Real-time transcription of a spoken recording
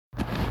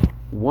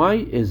Why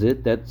is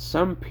it that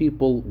some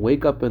people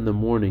wake up in the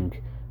morning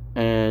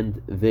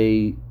and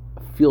they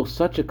feel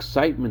such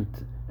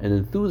excitement and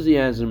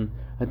enthusiasm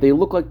that they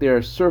look like they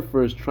are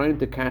surfers trying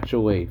to catch a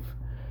wave,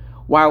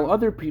 while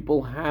other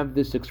people have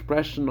this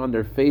expression on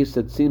their face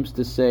that seems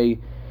to say,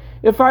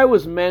 if I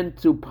was meant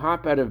to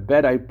pop out of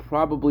bed, I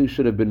probably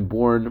should have been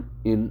born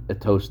in a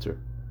toaster?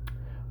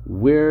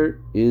 Where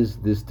is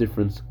this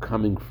difference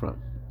coming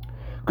from?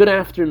 Good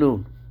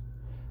afternoon.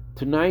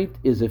 Tonight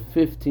is the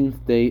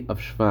 15th day of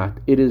Shvat.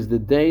 It is the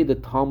day the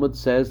Talmud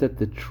says that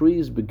the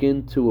trees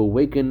begin to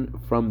awaken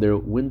from their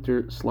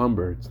winter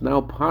slumber. It's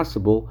now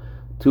possible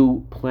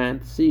to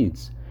plant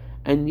seeds.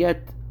 And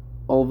yet,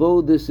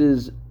 although this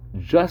is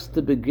just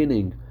the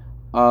beginning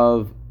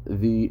of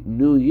the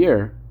new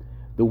year,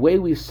 the way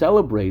we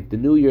celebrate the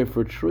new year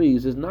for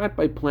trees is not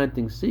by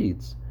planting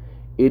seeds.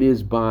 It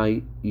is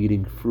by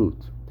eating fruit.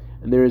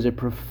 And there is a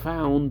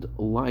profound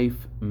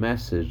life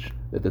message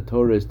that the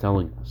Torah is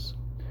telling us.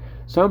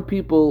 Some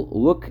people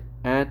look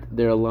at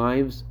their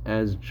lives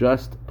as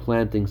just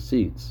planting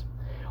seeds,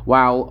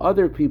 while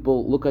other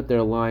people look at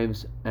their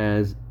lives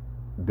as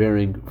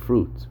bearing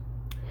fruit.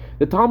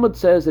 The Talmud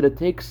says that it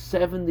takes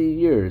 70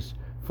 years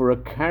for a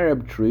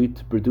carob tree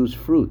to produce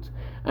fruit,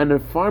 and a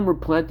farmer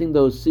planting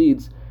those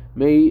seeds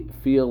may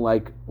feel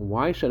like,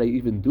 why should I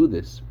even do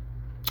this?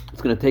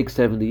 It's going to take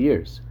 70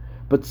 years.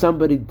 But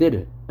somebody did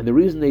it, and the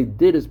reason they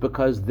did is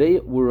because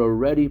they were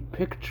already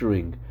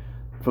picturing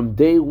from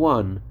day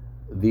one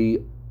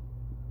the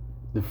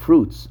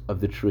fruits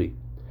of the tree.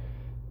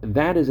 And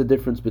that is a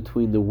difference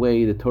between the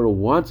way the Torah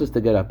wants us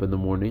to get up in the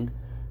morning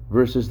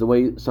versus the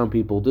way some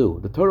people do.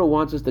 The Torah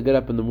wants us to get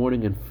up in the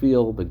morning and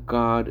feel that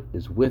God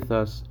is with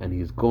us and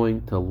He's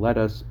going to let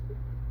us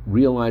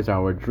realize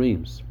our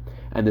dreams,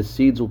 and the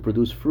seeds will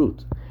produce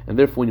fruit. And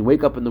therefore, when you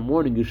wake up in the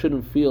morning, you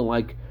shouldn't feel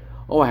like,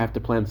 oh, I have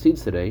to plant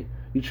seeds today.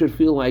 You should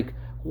feel like,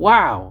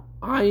 wow,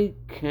 I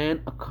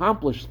can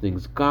accomplish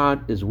things.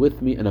 God is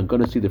with me and I'm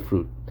going to see the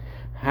fruit.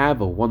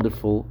 Have a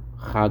wonderful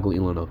Chag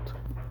L'Ilanot.